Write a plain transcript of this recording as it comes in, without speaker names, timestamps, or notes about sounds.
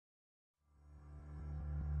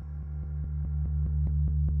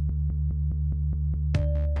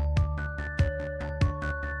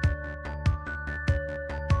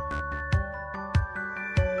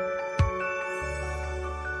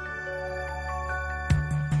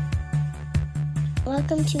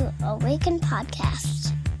Welcome to Awaken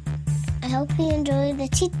Podcast. I hope you enjoy the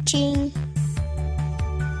teaching.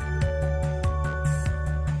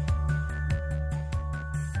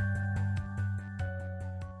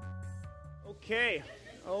 Okay.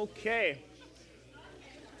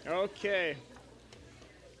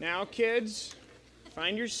 Now, kids,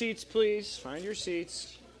 find your seats, please. Find your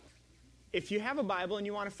seats. If you have a Bible and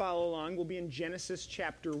you want to follow along, we'll be in Genesis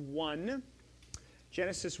chapter 1.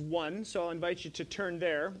 Genesis 1, so I'll invite you to turn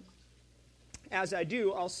there. As I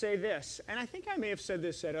do, I'll say this, and I think I may have said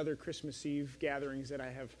this at other Christmas Eve gatherings that I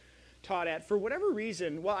have taught at. For whatever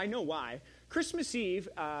reason, well, I know why. Christmas Eve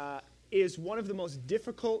is one of the most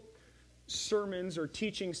difficult sermons or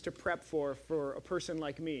teachings to prep for a person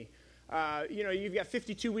like me. You've got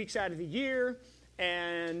 52 weeks out of the year,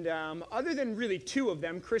 and other than really two of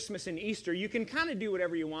them, Christmas and Easter, you can kind of do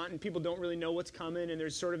whatever you want, and people don't really know what's coming, and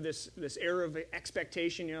there's sort of this air of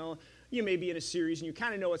expectation. You may be in a series, and you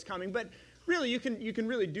kind of know what's coming, but really, you can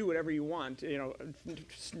really do whatever you want,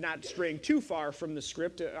 not straying too far from the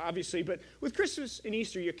script, obviously, but with Christmas and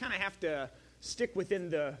Easter, you kind of have to stick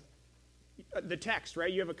within the text,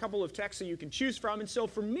 right? You have a couple of texts that you can choose from, and so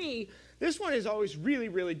for me, this one is always really,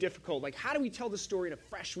 really difficult. Like, how do we tell the story in a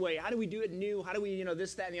fresh way? How do we do it new? How do we,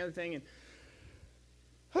 this, that, and the other thing? And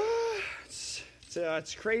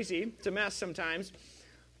it's crazy. It's a mess sometimes.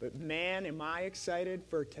 But man, am I excited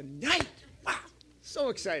for tonight. Wow. So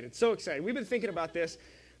excited. We've been thinking about this,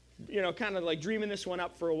 kind of like dreaming this one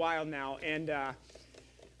up for a while now, and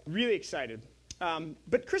really excited.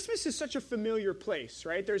 But Christmas is such a familiar place,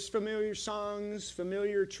 right? There's familiar songs,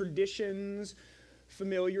 familiar traditions,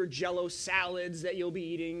 familiar Jell-O salads that you'll be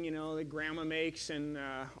eating, that Grandma makes, and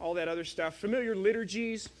all that other stuff. Familiar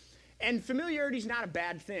liturgies. And familiarity is not a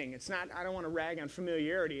bad thing. It's not, I don't want to rag on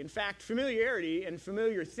familiarity. In fact, familiarity and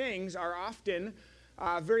familiar things are often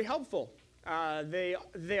very helpful.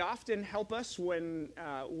 They often help us when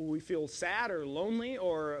we feel sad or lonely,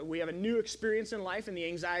 or we have a new experience in life and the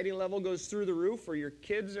anxiety level goes through the roof, or your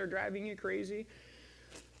kids are driving you crazy.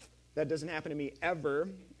 That doesn't happen to me ever.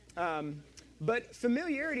 But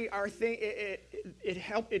familiarity,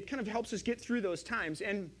 it kind of helps us get through those times.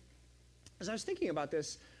 And as I was thinking about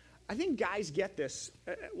this, I think guys get this.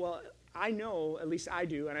 I know, at least I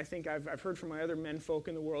do, and I think I've heard from my other men folk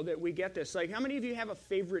in the world that we get this. Like, how many of you have a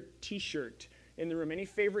favorite T-shirt in the room? Any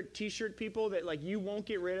favorite T-shirt people that, like, you won't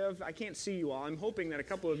get rid of? I can't see you all. I'm hoping that a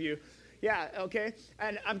couple of you, yeah, okay.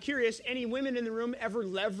 And I'm curious, any women in the room ever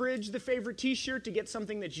leverage the favorite T-shirt to get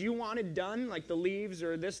something that you wanted done, like the leaves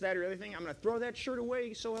or this, that, or other thing? I'm going to throw that shirt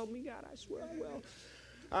away, so help me God, I swear I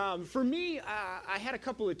will. For me, I had a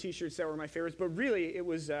couple of T-shirts that were my favorites, but really it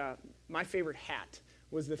was my favorite hat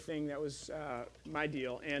was the thing that was my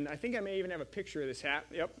deal. And I think I may even have a picture of this hat.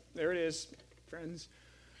 Yep, there it is, friends.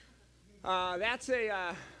 That's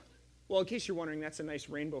in case you're wondering, that's a nice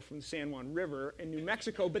rainbow from the San Juan River in New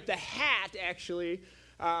Mexico. But the hat, actually,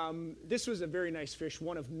 this was a very nice fish,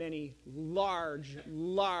 one of many large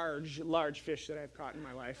fish that I've caught in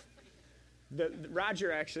my life.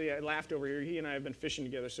 Roger actually laughed over here. He and I have been fishing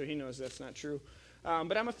together, so he knows that's not true.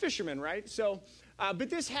 But I'm a fisherman, right? So, but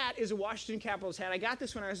this hat is a Washington Capitals hat. I got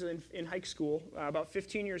this when I was in high school, about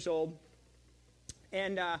 15 years old.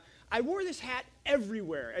 And I wore this hat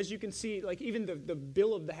everywhere. As you can see, like even the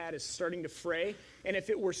bill of the hat is starting to fray. And if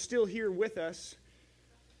it were still here with us,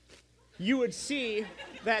 you would see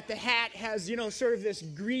that the hat has, sort of this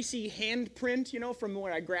greasy handprint, from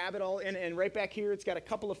where I grab it all. And right back here, it's got a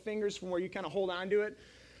couple of fingers from where you kind of hold on to it.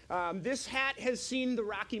 This hat has seen the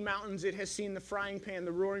Rocky Mountains. It has seen the Frying Pan,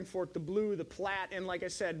 the Roaring Fork, the Blue, the Platte, and like I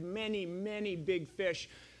said, many, many big fish,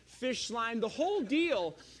 fish slime, the whole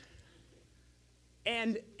deal.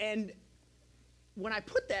 And when I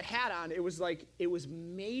put that hat on, it was like it was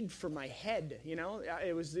made for my head,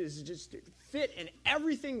 It was just fit, and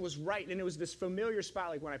everything was right, and it was this familiar spot.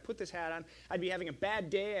 Like when I put this hat on, I'd be having a bad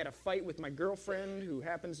day. I had a fight with my girlfriend, who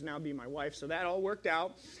happens to now be my wife, so that all worked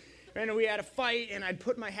out. And we had a fight, and I'd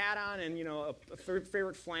put my hat on, and a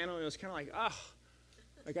favorite flannel, and it was kind of like,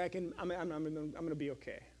 like I'm going to be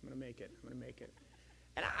okay. I'm going to make it.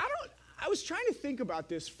 And I was trying to think about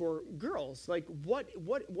this for girls, like what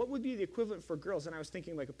would be the equivalent for girls? And I was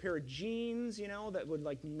thinking like a pair of jeans, that would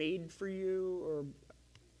like made for you, or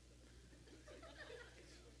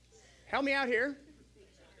help me out here.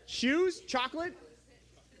 Shoes, chocolate,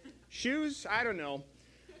 shoes. I don't know.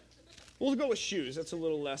 We'll go with shoes. That's a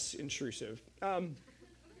little less intrusive and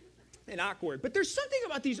awkward. But there's something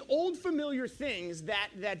about these old familiar things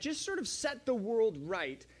that just sort of set the world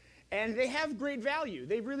right. And they have great value.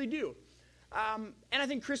 They really do. And I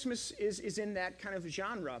think Christmas is in that kind of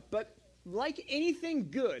genre. But like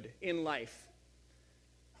anything good in life,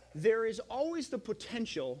 there is always the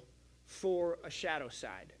potential for a shadow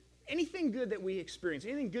side. Anything good that we experience,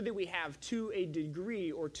 anything good that we have to a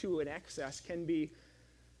degree or to an excess can be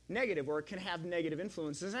negative, or it can have negative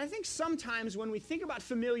influences. And I think sometimes when we think about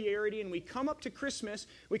familiarity and we come up to Christmas,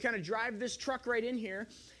 we kind of drive this truck right in here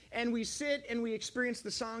and we sit and we experience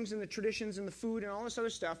the songs and the traditions and the food and all this other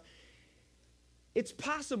stuff. It's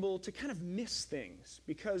possible to kind of miss things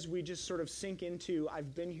because we just sort of sink into,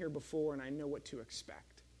 I've been here before and I know what to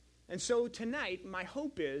expect. And so tonight, my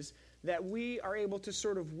hope is that we are able to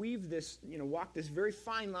sort of weave this, walk this very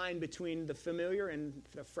fine line between the familiar and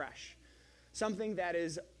the fresh. Something that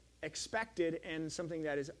is expected and something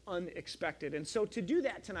that is unexpected. And so to do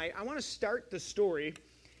that tonight, I want to start the story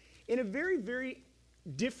in a very, very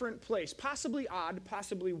different place, possibly odd,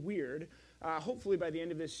 possibly weird. Hopefully by the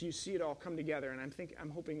end of this you see it all come together, and I'm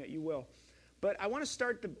hoping that you will. But I want to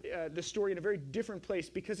start the story in a very different place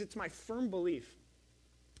because it's my firm belief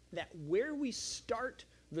that where we start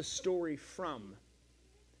the story from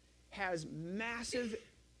has massive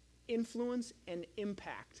influence and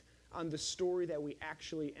impact on the story that we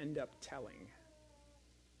actually end up telling.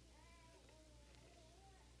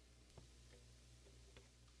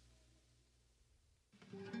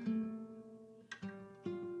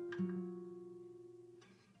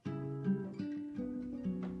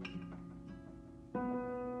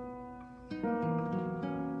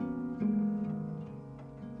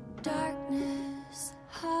 Darkness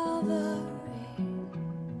hovering,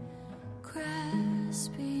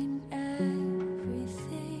 grasping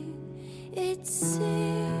everything it sees,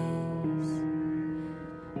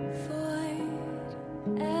 void,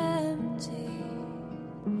 empty,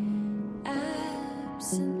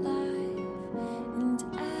 absent life and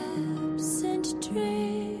absent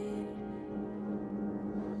dream.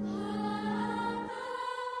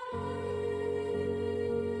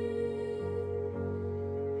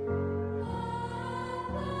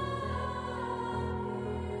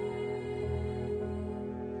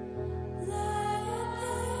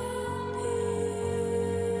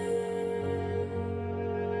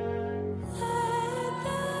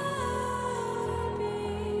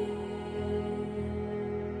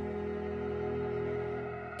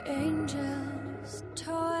 Angels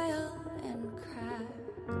toil and crack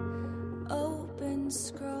open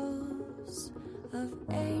scrolls of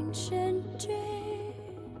ancient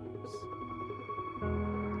dreams.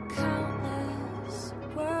 Countless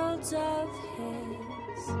worlds of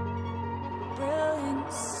his,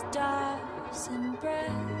 brilliant stars and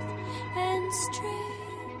breath and stream.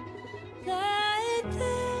 Let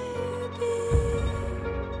there be.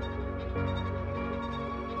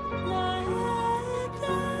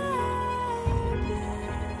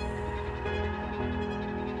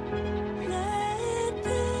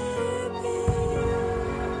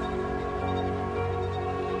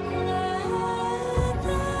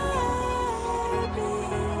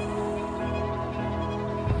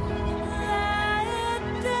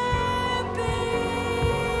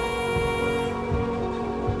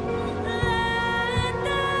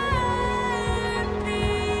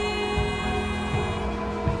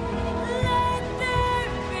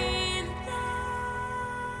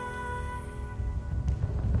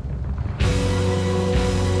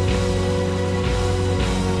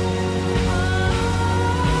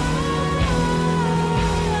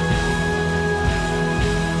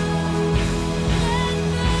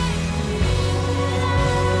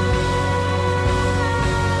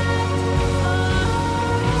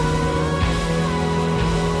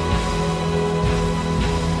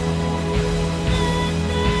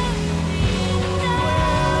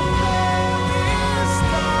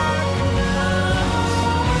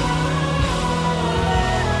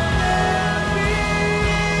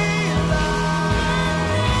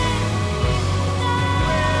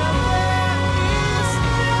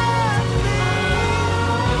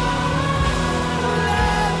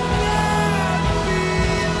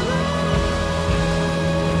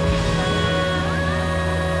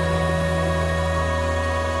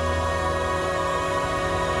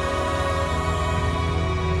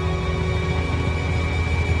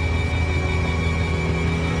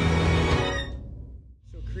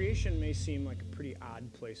 May seem like a pretty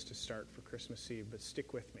odd place to start for Christmas Eve, but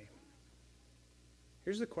stick with me.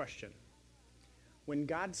 Here's the question. When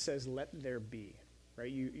God says, let there be,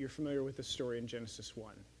 right? You're familiar with the story in Genesis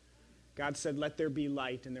 1. God said, let there be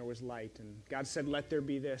light, and there was light. And God said, let there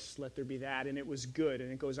be this, let there be that, and it was good,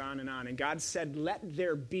 and it goes on. And God said, let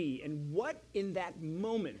there be. And what in that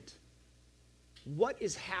moment, what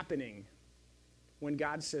is happening when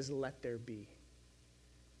God says, let there be?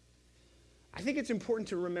 I think it's important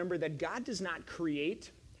to remember that God does not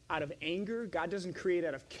create out of anger. God doesn't create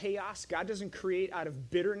out of chaos. God doesn't create out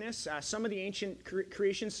of bitterness. Some of the ancient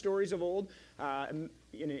creation stories of old,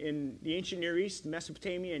 in the ancient Near East,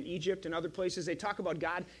 Mesopotamia and Egypt and other places, they talk about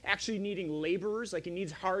God actually needing laborers, like he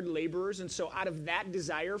needs hard laborers. And so out of that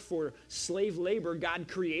desire for slave labor, God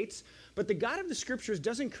creates. But the God of the Scriptures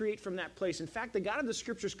doesn't create from that place. In fact, the God of the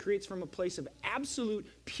Scriptures creates from a place of absolute,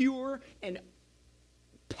 pure, and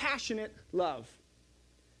passionate love.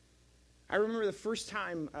 I remember the first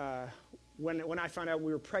time when I found out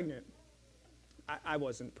we were pregnant. I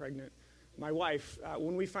wasn't pregnant. My wife,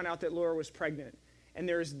 when we found out that Laura was pregnant, and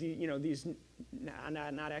there's these,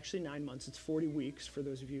 not actually 9 months, it's 40 weeks for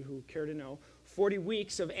those of you who care to know, 40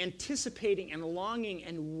 weeks of anticipating and longing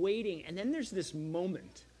and waiting, and then there's this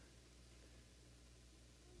moment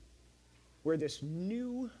where this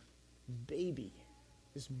new baby,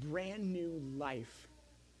 this brand new life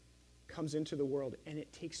comes into the world, and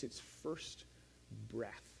it takes its first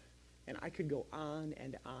breath. And I could go on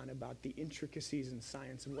and on about the intricacies and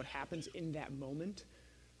science of what happens in that moment.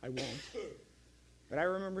 I won't. But I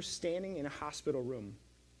remember standing in a hospital room,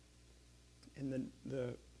 and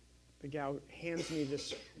the gal hands me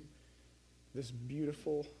this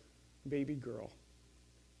beautiful baby girl,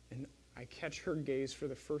 and I catch her gaze for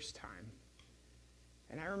the first time.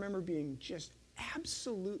 And I remember being just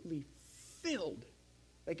absolutely filled.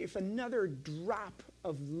 Like if another drop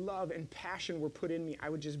of love and passion were put in me, I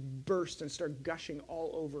would just burst and start gushing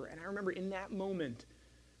all over. And I remember in that moment,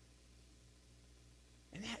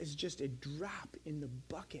 and that is just a drop in the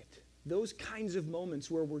bucket. Those kinds of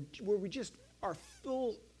moments where we just are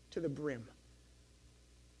full to the brim.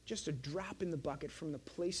 Just a drop in the bucket from the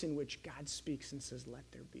place in which God speaks and says, let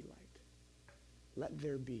there be light. Let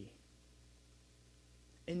there be.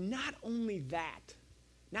 And not only that,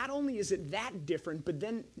 not only is it that different, but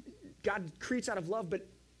then God creates out of love, but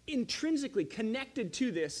intrinsically connected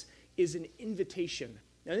to this is an invitation.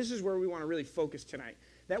 Now this is where we want to really focus tonight.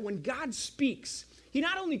 That when God speaks, he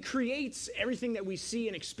not only creates everything that we see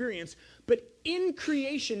and experience, but in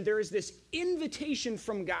creation there is this invitation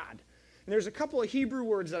from God. And there's a couple of Hebrew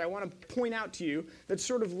words that I want to point out to you that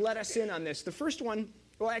sort of let us in on this. The first one,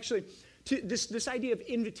 well actually, this idea of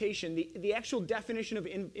invitation, the actual definition of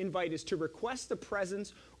invite is to request the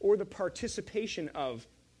presence or the participation of.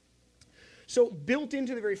 So built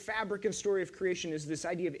into the very fabric and story of creation is this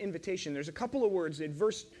idea of invitation. There's a couple of words. In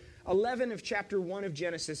verse 11 of chapter 1 of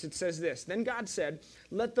Genesis, it says this. Then God said,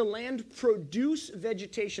 let the land produce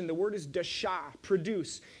vegetation. The word is dashah,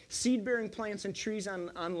 produce. Seed-bearing plants and trees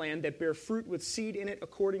on land that bear fruit with seed in it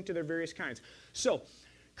according to their various kinds. So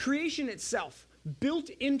creation itself, built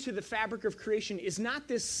into the fabric of creation, is not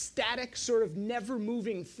this static sort of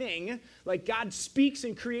never-moving thing, like God speaks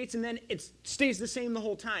and creates and then it stays the same the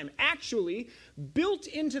whole time. Actually, built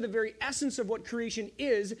into the very essence of what creation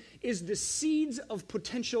is the seeds of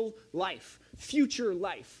potential life, future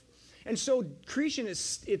life. And so creation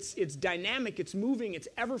it's dynamic, it's moving, it's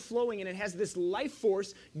ever-flowing, and it has this life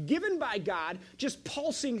force given by God just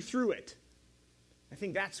pulsing through it. I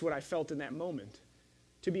think that's what I felt in that moment,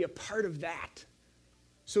 to be a part of that.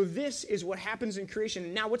 So this is what happens in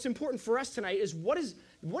creation. Now what's important for us tonight is what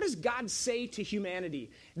does God say to humanity?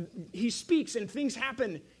 He speaks and things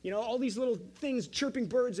happen, all these little things, chirping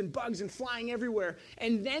birds and bugs and flying everywhere.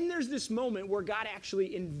 And then there's this moment where God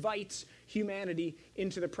actually invites humanity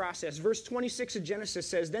into the process. Verse 26 of Genesis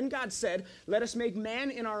says, then God said, let us make man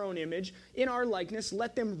in our own image, in our likeness,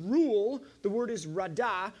 let them rule, the word is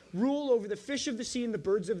radah, rule over the fish of the sea and the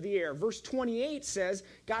birds of the air. Verse 28 says,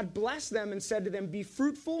 God blessed them and said to them, be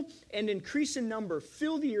fruitful and increase in number,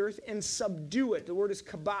 fill the earth and subdue it. The word is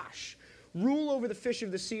kabash. Rule over the fish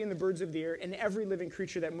of the sea and the birds of the air and every living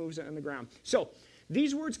creature that moves on the ground. So,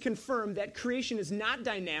 these words confirm that creation is not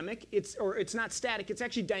dynamic, it's not static, it's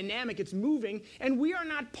actually dynamic, it's moving, and we are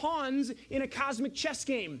not pawns in a cosmic chess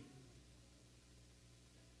game.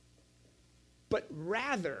 But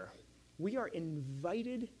rather, we are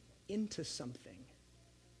invited into something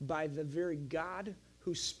by the very God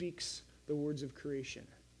who speaks the words of creation.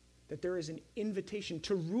 That there is an invitation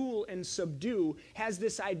to rule and subdue, has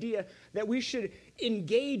this idea that we should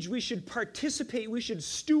engage, we should participate, we should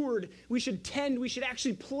steward, we should tend, we should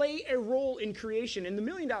actually play a role in creation. And the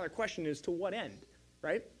million-dollar question is, to what end,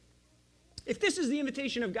 right? If this is the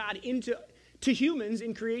invitation of God to humans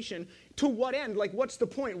in creation, to what end? Like, what's the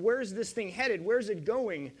point? Where is this thing headed? Where is it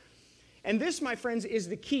going? And this, my friends, is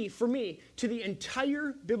the key for me to the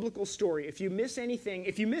entire biblical story. If you miss anything,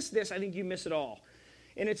 if you miss this, I think you miss it all.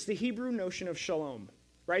 And it's the Hebrew notion of shalom,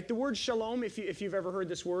 right? The word shalom, if you've ever heard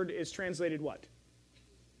this word, is translated what?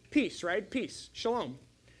 Peace, right? Peace, shalom.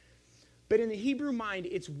 But in the Hebrew mind,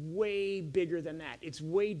 it's way bigger than that. It's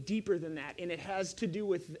way deeper than that. And it has to do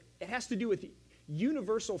with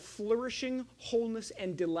universal flourishing, wholeness,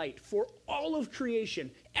 and delight for all of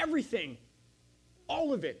creation. Everything.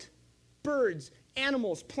 All of it. Birds,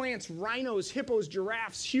 animals, plants, rhinos, hippos,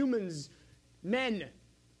 giraffes, humans, men.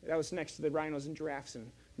 That was next to the rhinos and giraffes. And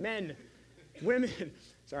men, women.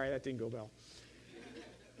 Sorry, that didn't go well.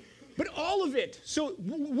 But all of it. So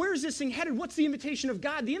where's this thing headed? What's the invitation of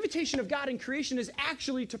God? The invitation of God in creation is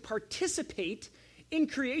actually to participate in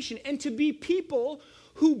creation and to be people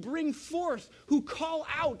who bring forth, who call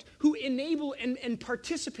out, who enable and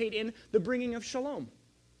participate in the bringing of shalom,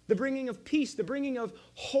 the bringing of peace, the bringing of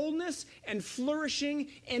wholeness and flourishing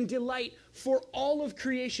and delight for all of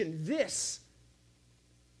creation. This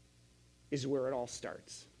is where it all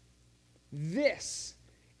starts. This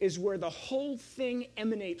is where the whole thing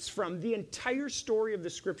emanates from, the entire story of the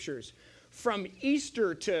Scriptures, from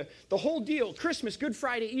Easter to the whole deal, Christmas, Good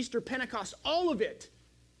Friday, Easter, Pentecost, all of it,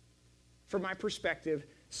 from my perspective,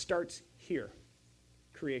 starts here,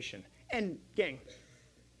 creation. And gang,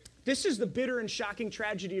 this is the bitter and shocking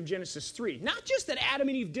tragedy of Genesis 3. Not just that Adam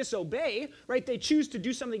and Eve disobey, right? They choose to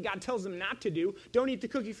do something God tells them not to do. Don't eat the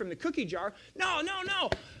cookie from the cookie jar. No.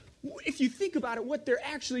 If you think about it, what they're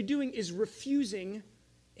actually doing is refusing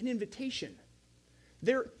an invitation.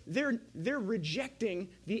 They're rejecting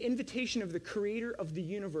the invitation of the creator of the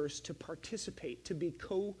universe to participate, to be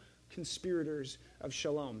co-conspirators of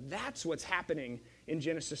shalom. That's what's happening in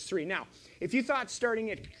Genesis 3. Now, if you thought starting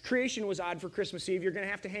at creation was odd for Christmas Eve, you're going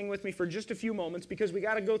to have to hang with me for just a few moments because we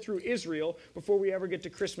got to go through Israel before we ever get to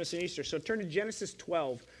Christmas and Easter. So turn to Genesis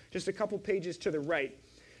 12, just a couple pages to the right.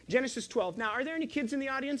 Genesis 12. Now, are there any kids in the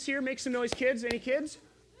audience here? Make some noise, kids. Any kids?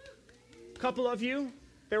 A couple of you.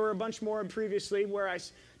 There were a bunch more previously.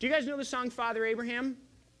 Do you guys know the song Father Abraham?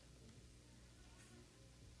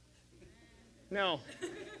 No.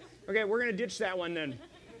 Okay, we're going to ditch that one then.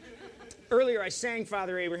 Earlier I sang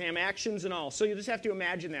Father Abraham, actions and all. So you just have to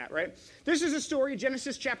imagine that, right? This is a story,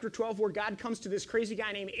 Genesis chapter 12, where God comes to this crazy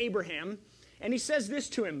guy named Abraham, and he says this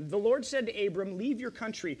to him. The Lord said to Abram, leave your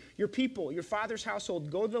country, your people, your father's household,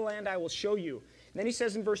 go to the land I will show you. And then he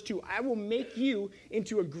says in verse 2, I will make you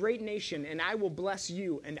into a great nation, and I will bless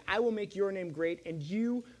you, and I will make your name great, and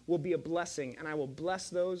you will be a blessing, and I will bless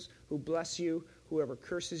those who bless you. Whoever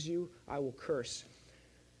curses you, I will curse.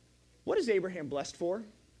 What is Abraham blessed for?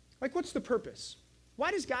 Like, what's the purpose?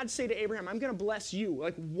 Why does God say to Abraham, I'm going to bless you?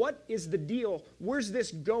 Like, what is the deal? Where's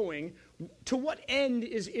this going? To what end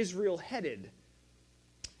is Israel headed?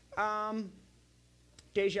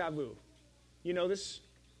 Deja vu. You know this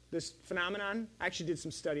phenomenon? I actually did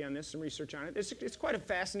some study on this, some research on it. It's quite a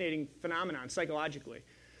fascinating phenomenon psychologically.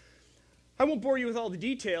 I won't bore you with all the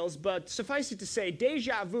details, but suffice it to say,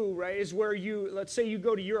 deja vu, right, is where let's say you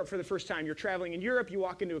go to Europe for the first time. You're traveling in Europe, you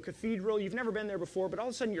walk into a cathedral, you've never been there before, but all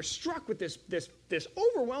of a sudden you're struck with this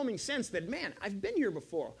overwhelming sense that, man, I've been here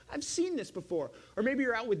before. I've seen this before. Or maybe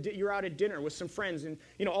you're out at dinner with some friends, and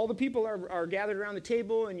all the people are gathered around the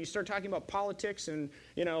table, and you start talking about politics and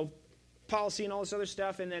policy and all this other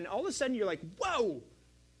stuff, and then all of a sudden you're like, whoa,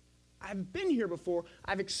 I've been here before,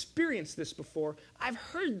 I've experienced this before, I've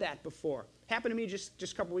heard that before. Happened to me just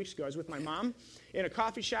a couple weeks ago. I was with my mom in a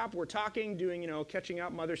coffee shop, we're talking, doing, catching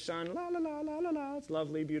up, mother, son, la la la la la la, it's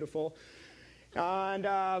lovely, beautiful.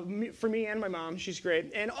 And for me and my mom, she's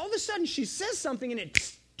great. And all of a sudden she says something and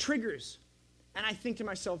it triggers. And I think to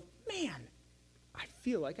myself, man, I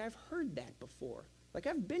feel like I've heard that before. Like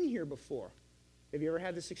I've been here before. Have you ever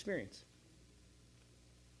had this experience?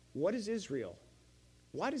 What is Israel?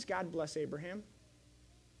 Why does God bless Abraham?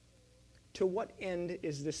 To what end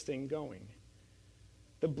is this thing going?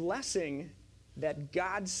 The blessing that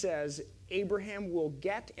God says Abraham will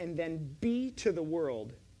get and then be to the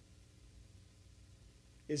world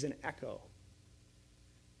is an echo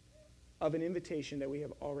of an invitation that we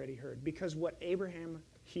have already heard. Because what Abraham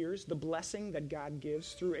hears, the blessing that God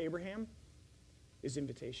gives through Abraham, is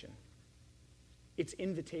invitation. It's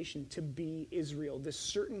invitation to be Israel, this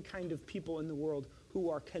certain kind of people in the world who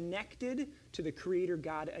are connected to the Creator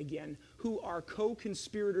God again, who are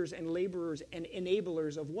co-conspirators and laborers and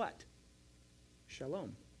enablers of what?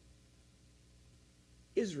 Shalom.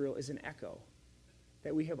 Israel is an echo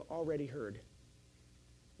that we have already heard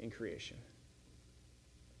in creation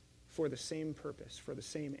for the same purpose, for the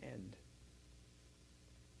same end.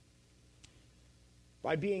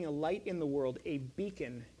 By being a light in the world, a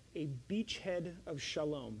beacon, a beachhead of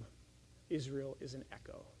shalom, Israel is an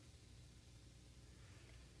echo.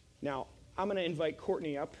 Now, I'm going to invite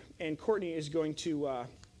Courtney up, and Courtney is going to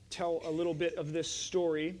tell a little bit of this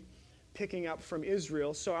story picking up from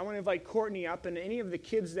Israel. So I want to invite Courtney up, and any of the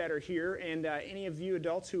kids that are here, and any of you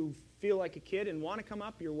adults who feel like a kid and want to come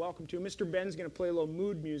up, you're welcome to. Mr. Ben's going to play a little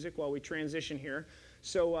mood music while we transition here.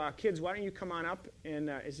 So kids, why don't you come on up, and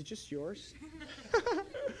is it just yours?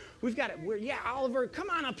 We've got it. Yeah, Oliver, come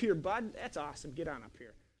on up here, bud. That's awesome. Get on up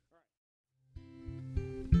here.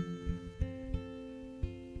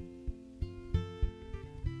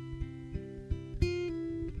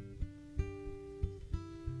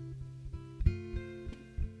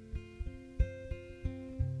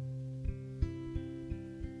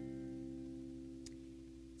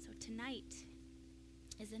 Tonight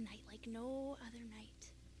is a night like no other night.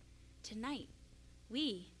 Tonight,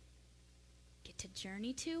 we get to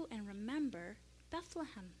journey to and remember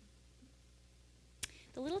Bethlehem.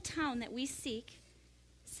 The little town that we seek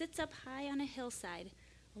sits up high on a hillside,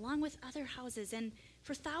 along with other houses, and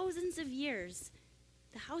for thousands of years,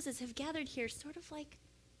 the houses have gathered here sort of like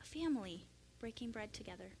a family breaking bread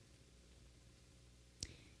together.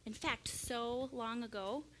 In fact, so long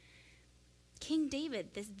ago, King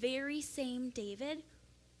David, this very same David,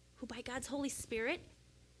 who by God's Holy Spirit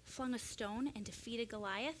flung a stone and defeated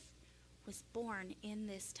Goliath, was born in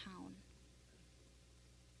this town.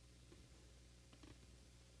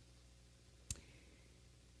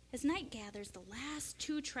 As night gathers, the last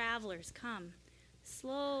two travelers come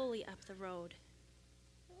slowly up the road.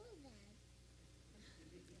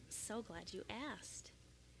 So glad you asked.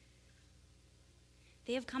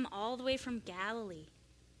 They have come all the way from Galilee,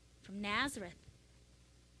 from Nazareth,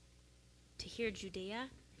 to here Judea,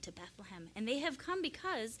 to Bethlehem. And they have come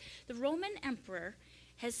because the Roman emperor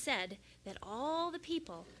has said that all the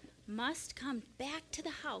people must come back to the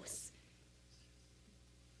house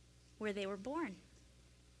where they were born,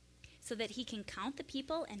 so that he can count the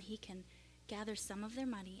people and he can gather some of their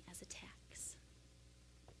money as a tax.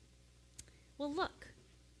 Well, look,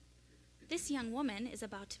 this young woman is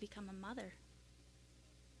about to become a mother,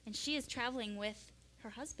 and she is traveling with her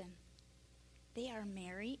husband. They are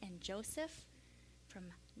Mary and Joseph from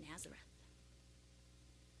Nazareth.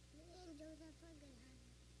 Me and Joseph are gonna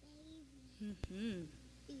have a baby.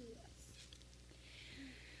 Yes.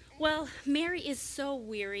 Well, Mary is so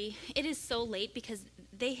weary. It is so late because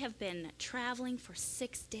they have been traveling for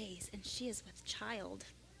 6 days, and she is with child.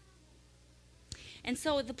 And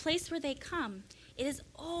so the place where they come, it is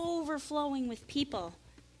overflowing with people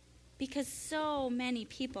because so many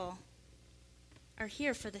people are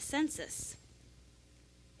here for the census.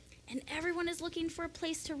 And everyone is looking for a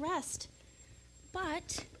place to rest.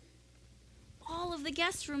 But all of the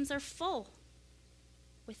guest rooms are full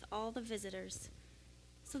with all the visitors.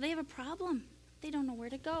 So they have a problem. They don't know where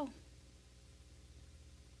to go.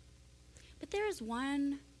 But there is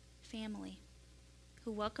one family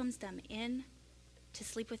who welcomes them in to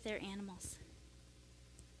sleep with their animals.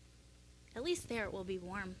 At least there it will be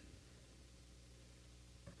warm.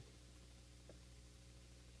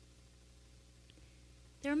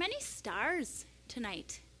 There are many stars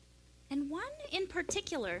tonight, and one in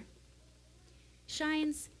particular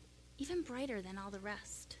shines even brighter than all the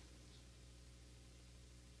rest.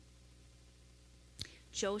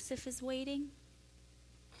 Joseph is waiting.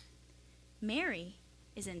 Mary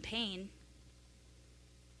is in pain.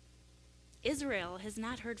 Israel has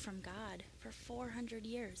not heard from God for 400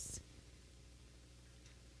 years.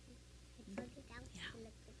 Yeah.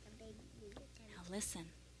 Now listen.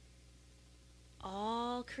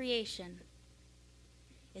 All creation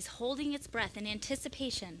is holding its breath in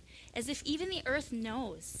anticipation, as if even the earth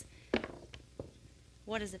knows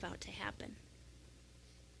what is about to happen.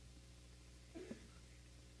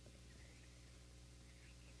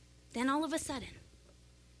 Then all of a sudden,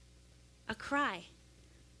 a cry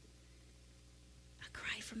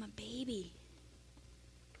from a baby.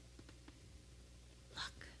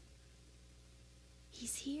 Look,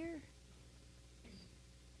 he's here.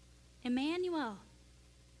 Emmanuel,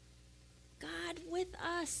 God with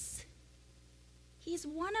us. He's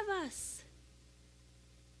one of us.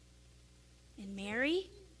 And Mary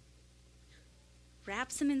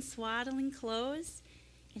wraps him in swaddling clothes,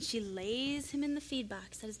 and she lays him in the feed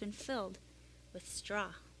box that has been filled with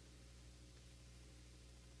straw.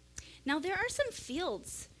 Now, there are some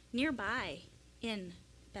fields nearby in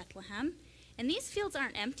Bethlehem, and these fields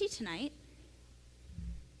aren't empty tonight.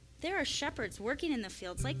 There are shepherds working in the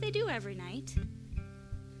fields like they do every night.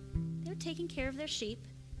 They're taking care of their sheep.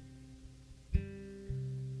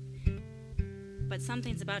 But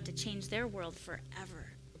something's about to change their world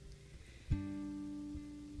forever.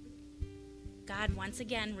 God once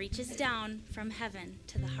again reaches down from heaven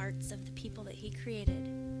to the hearts of the people that he created.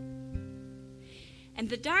 And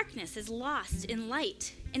the darkness is lost in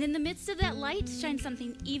light. And in the midst of that light shines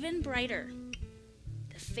something even brighter.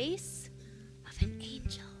 The face of an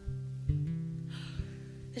angel.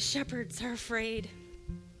 The shepherds are afraid.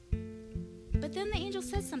 But then the angel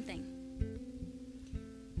says something.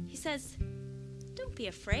 He says, "Don't be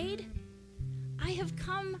afraid. I have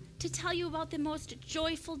come to tell you about the most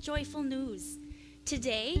joyful, joyful news.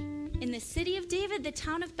 Today, in the city of David, the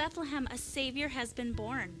town of Bethlehem, a Savior has been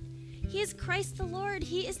born. He is Christ the Lord.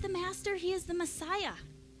 He is the Master. He is the Messiah."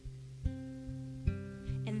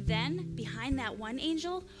 And then, behind that one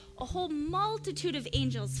angel, a whole multitude of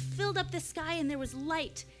angels filled up the sky, and there was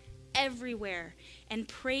light everywhere. And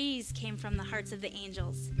praise came from the hearts of the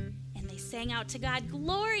angels. And they sang out to God,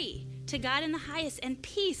 "Glory to God in the highest, and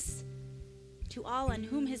peace to all on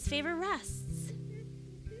whom his favor rests."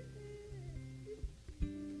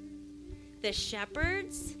 The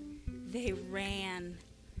shepherds, they ran.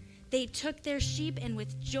 They took their sheep, and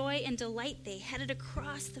with joy and delight they headed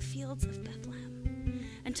across the fields of Bethlehem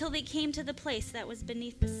until they came to the place that was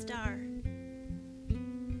beneath the star.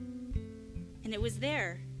 And it was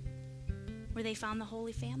there where they found the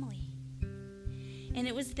Holy Family. And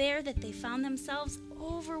it was there that they found themselves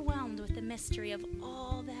overwhelmed with the mystery of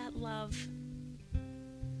all that love.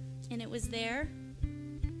 And it was there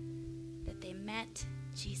that they met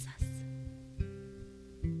Jesus.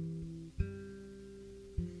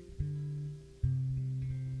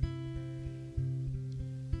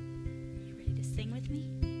 You ready to sing with me?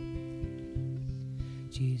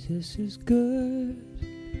 Jesus is good.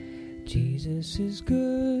 Jesus is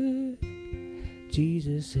good.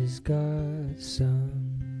 Jesus is God's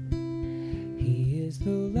Son. He is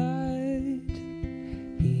the light.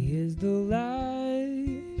 He is the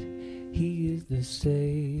light. He is the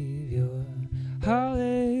Savior.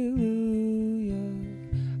 Hallelujah.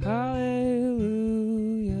 Hallelujah.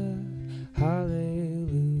 Hallelujah.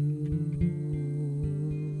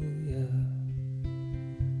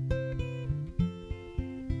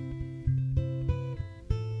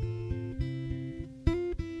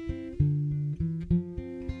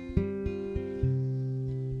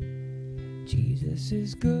 Jesus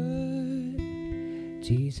is good.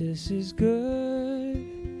 Jesus is good.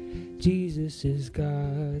 Jesus is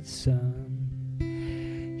God's Son.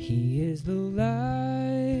 He is the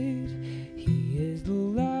light. He is the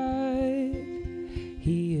light.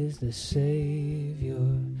 He is the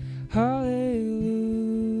Savior. Hallelujah.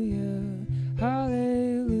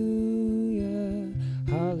 Hallelujah.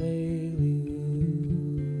 Hallelujah.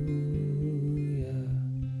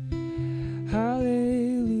 Hallelujah.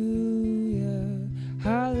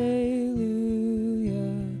 Hallelujah.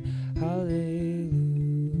 Hallelujah.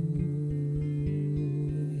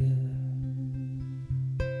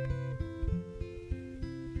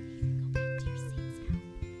 Go back to your seats now.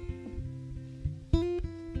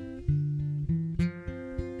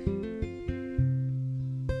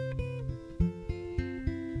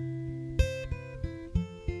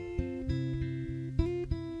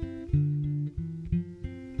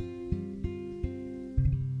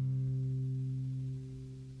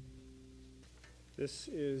 This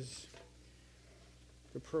is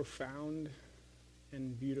the profound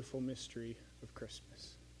and beautiful mystery of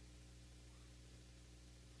Christmas.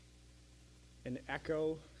 An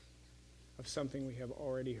echo of something we have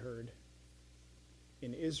already heard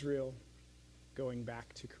in Israel going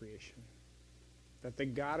back to creation. That the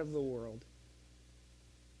God of the world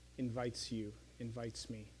invites you, invites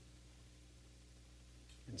me,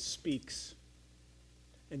 and speaks.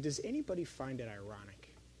 And does anybody find it ironic?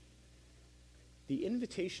 The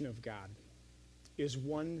invitation of God is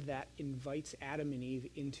one that invites Adam and Eve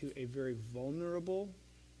into a very vulnerable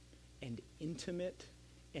and intimate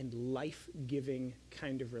and life-giving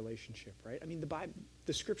kind of relationship, right? I mean,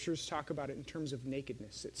 the scriptures talk about it in terms of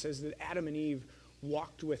nakedness. It says that Adam and Eve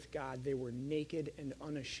walked with God. They were naked and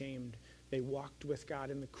unashamed. They walked with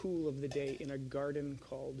God in the cool of the day in a garden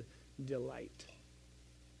called delight.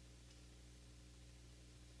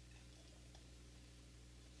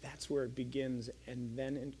 That's where it begins. And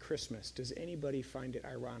then in Christmas, does anybody find it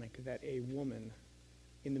ironic that a woman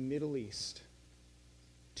in the Middle East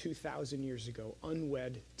 2,000 years ago,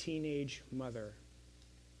 unwed teenage mother,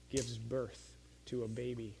 gives birth to a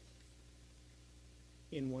baby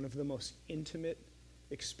in one of the most intimate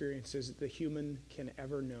experiences the human can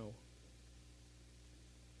ever know,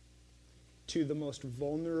 to the most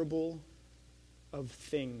vulnerable of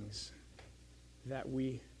things that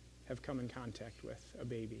we have come in contact with, a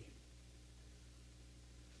baby?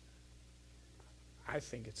 I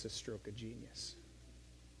think it's a stroke of genius.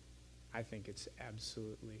 I think it's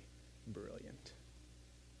absolutely brilliant.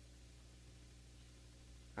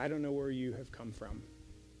 I don't know where you have come from.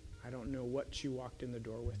 I don't know what you walked in the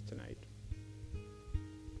door with tonight.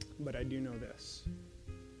 But I do know this.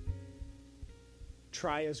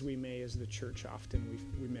 Try as we may as the church, often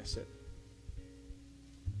we miss it.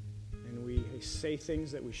 And we say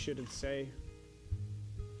things that we shouldn't say.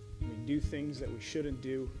 We do things that we shouldn't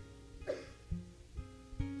do.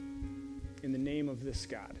 In the name of this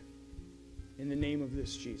God. In the name of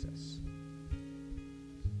this Jesus.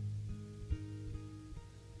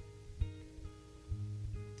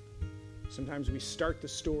 Sometimes we start the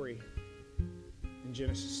story in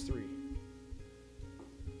Genesis 3.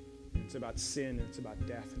 And it's about sin, and it's about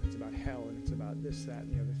death, and it's about hell, and it's about this, that,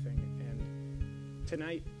 and the other thing. And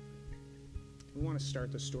tonight, we want to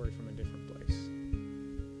start the story from a different place.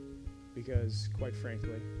 Because, quite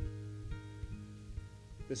frankly,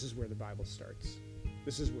 this is where the Bible starts.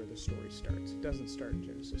 This is where the story starts. It doesn't start in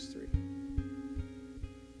Genesis 3.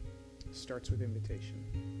 It starts with invitation.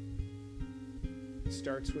 It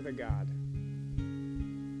starts with a God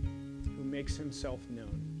who makes himself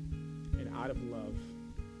known and out of love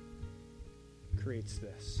creates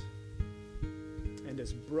this. And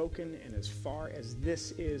as broken and as far as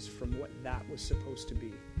this is from what that was supposed to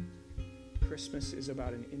be, Christmas is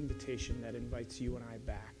about an invitation that invites you and I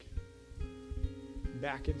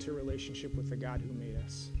back into relationship with the God who made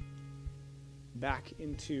us, back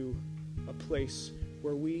into a place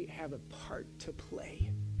where we have a part to play,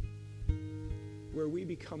 where we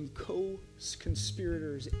become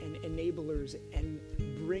co-conspirators and enablers and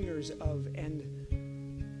bringers of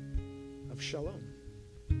shalom,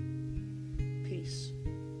 peace.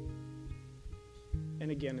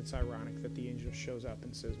 And again, it's ironic that the angel shows up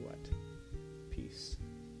and says what? Peace.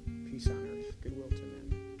 Peace on earth, goodwill to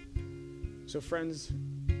men. So friends,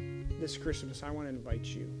 this Christmas, I want to invite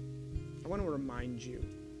you. I want to remind you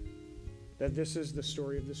that this is the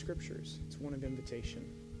story of the Scriptures. It's one of invitation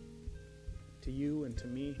to you and to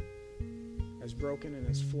me, as broken and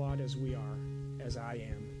as flawed as we are, as I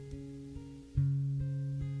am.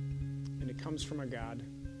 And it comes from a God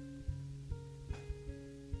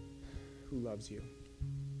who loves you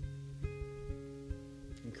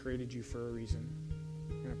and created you for a reason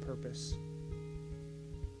and a purpose.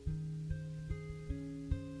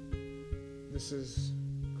 This is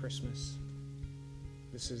Christmas.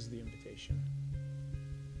 This is the invitation.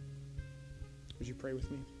 Would you pray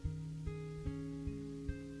with me?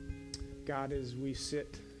 God, as we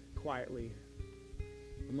sit quietly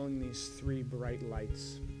among these three bright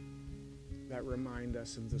lights that remind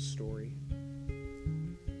us of the story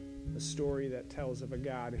that tells of a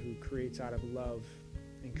God who creates out of love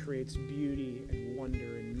and creates beauty and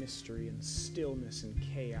wonder and mystery and stillness and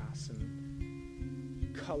chaos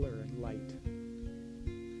and color and light,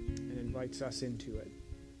 and invites us into it.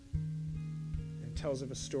 And tells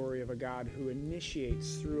of a story of a God who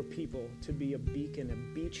initiates through a people to be a beacon, a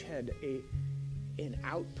beachhead, an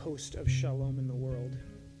outpost of shalom in the world,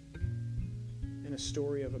 and a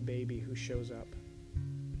story of a baby who shows up,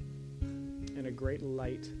 and a great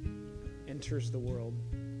light enters the world.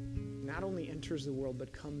 Not only enters the world,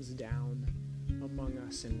 but comes down among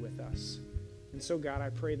us and with us. And so, God, I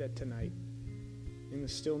pray that tonight, in the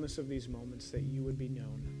stillness of these moments, that you would be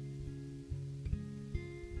known.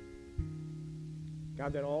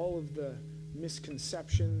 God, that all of the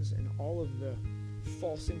misconceptions and all of the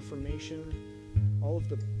false information, all of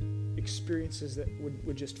the experiences that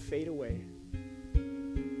would just fade away.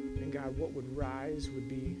 And God, what would rise would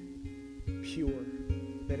be pure,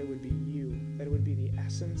 that it would be you, that it would be the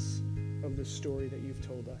essence of the story that you've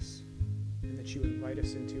told us and that you invite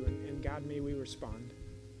us into. And God, may we respond.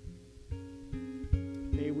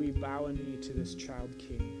 May we bow a knee to this child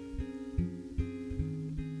king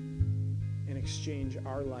and exchange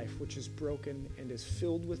our life, which is broken and is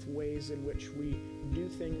filled with ways in which we do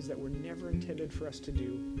things that were never intended for us to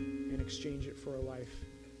do, and exchange it for a life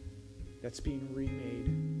that's being remade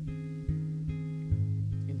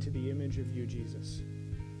into the image of you, Jesus.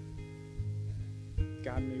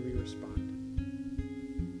 God, may we respond.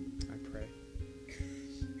 I pray.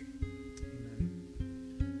 Amen.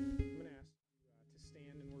 I'm going to ask you to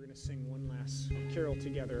stand, and we're going to sing one last carol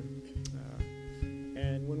together.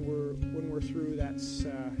 And when we're through, that's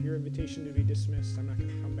your invitation to be dismissed. I'm not going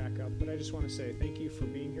to come back up, but I just want to say thank you for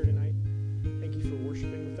being here tonight. Thank you for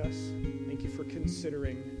worshiping with us. Thank you for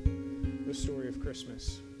considering the story of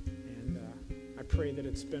Christmas. And I pray that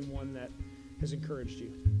it's been one that has encouraged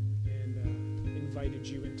you and invited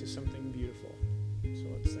you into something beautiful. So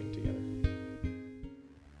let's sing together.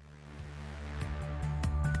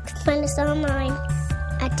 Find us online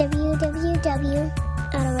at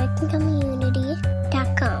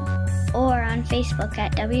www.awakencommunity.com or on on Facebook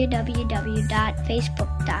at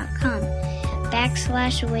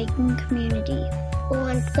www.facebook.com/Awaken Community. Or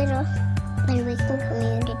on Twitter at Awaken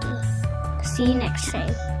Community. See you next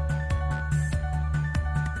time.